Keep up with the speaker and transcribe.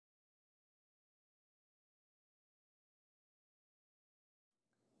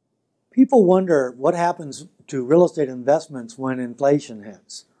People wonder what happens to real estate investments when inflation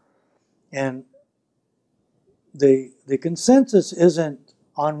hits. And the consensus isn't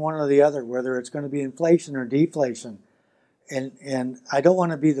on one or the other, whether it's going to be inflation or deflation. And I don't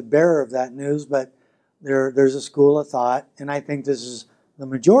want to be the bearer of that news, but there's a school of thought, and I think this is the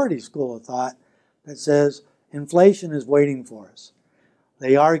majority school of thought, that says inflation is waiting for us.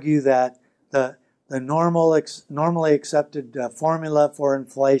 They argue that the normally accepted formula for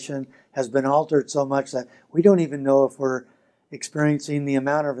inflation has been altered so much that we don't even know if we're experiencing the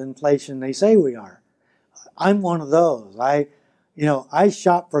amount of inflation they say we are. I'm one of those. I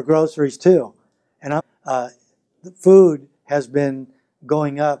shop for groceries too, and the food has been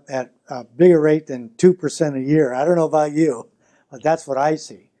going up at a bigger rate than 2% a year. I don't know about you, but that's what I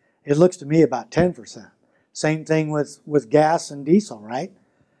see. It looks to me about 10%. Same thing with gas and diesel, right?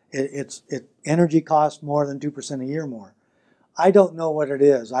 Energy costs more than 2% a year more. I don't know what it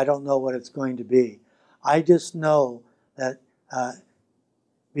is. I don't know what it's going to be. I just know that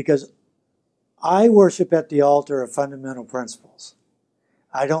because I worship at the altar of fundamental principles.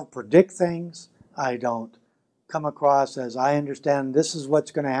 I don't predict things. I don't come across as I understand this is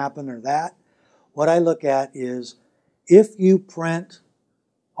what's going to happen or that. What I look at is if you print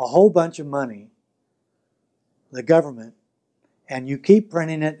a whole bunch of money, the government, and you keep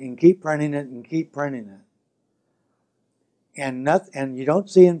printing it and keep printing it and keep printing it, and you don't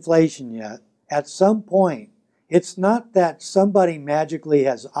see inflation yet, at some point, it's not that somebody magically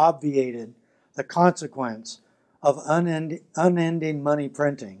has obviated the consequence of unending money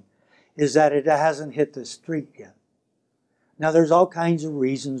printing, is that it hasn't hit the street yet. Now, there's all kinds of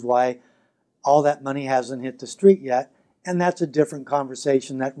reasons why all that money hasn't hit the street yet, and that's a different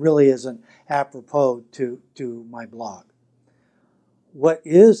conversation that really isn't apropos to my blog. What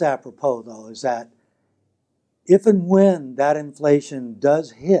is apropos, though, is that if and when that inflation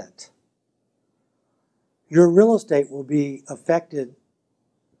does hit, your real estate will be affected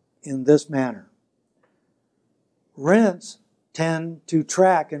in this manner. Rents tend to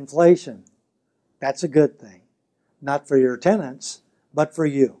track inflation. That's a good thing. Not for your tenants, but for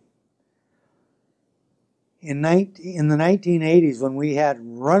you. In the 1980s, when we had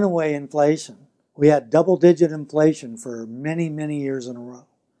runaway inflation, we had double-digit inflation for many, many years in a row.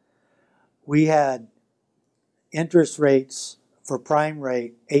 We had interest rates for prime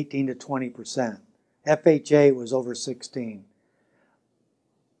rate 18 to 20%. FHA was over 16.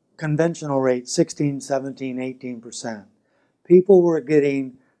 Conventional rate 16, 17, 18%. People were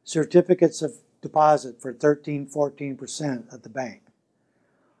getting certificates of deposit for 13, 14% at the bank.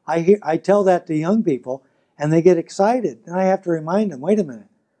 I tell that to young people, and they get excited. And I have to remind them, wait a minute.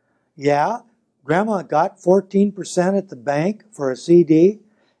 Yeah, Grandma got 14% at the bank for a CD,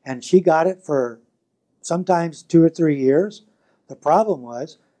 and she got it for sometimes 2 or 3 years. The problem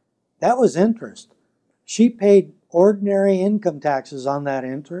was, that was interest. She paid ordinary income taxes on that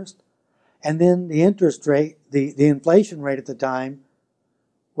interest, and then the interest rate, the inflation rate at the time,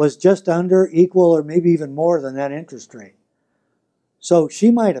 was just under, equal, or maybe even more than that interest rate. So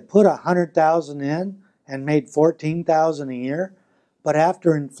she might have put $100,000 in and made $14,000 a year, but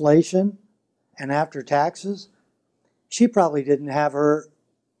after inflation and after taxes, she probably didn't have her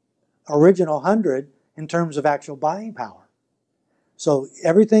original 100 in terms of actual buying power. So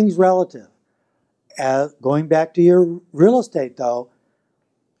everything's relative. Going back to your real estate, though,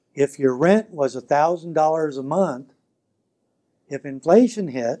 if your rent was $1,000 a month, if inflation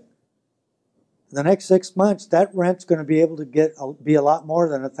hit, the next 6 months, that rent's going to be able to be a lot more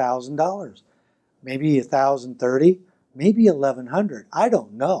than $1,000. Maybe $1,030, maybe $1,100. I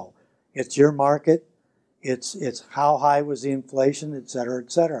don't know. It's your market. It's how high was the inflation, et cetera,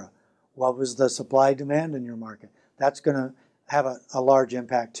 et cetera. What was the supply demand in your market? That's going to have a large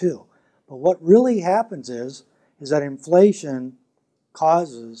impact too. But what really happens is that inflation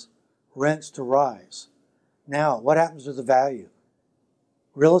causes rents to rise. Now, what happens to the value?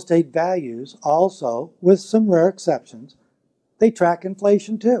 Real estate values also, with some rare exceptions, they track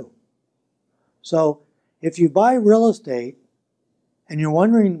inflation too. So if you buy real estate and you're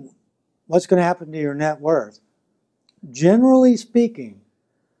wondering what's going to happen to your net worth, generally speaking,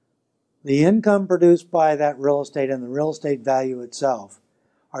 the income produced by that real estate and the real estate value itself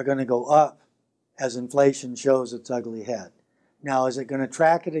are going to go up as inflation shows its ugly head. Now, is it going to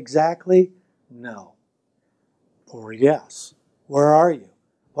track it exactly? No. Or yes. Where are you?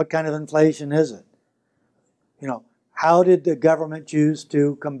 What kind of inflation is it? How did the government choose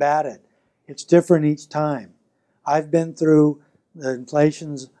to combat it? It's different each time. I've been through the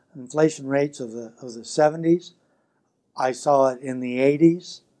inflation rates of the 70s. I saw it in the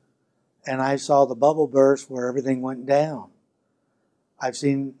 80s. And I saw the bubble burst where everything went down. I've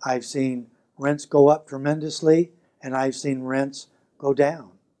seen rents go up tremendously, and I've seen rents go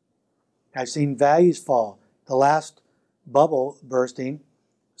down. I've seen values fall. The last bubble bursting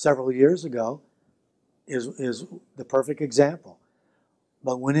several years ago is the perfect example.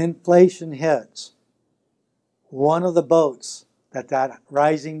 But when inflation hits, one of the boats that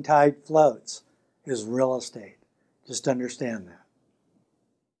rising tide floats is real estate. Just understand that.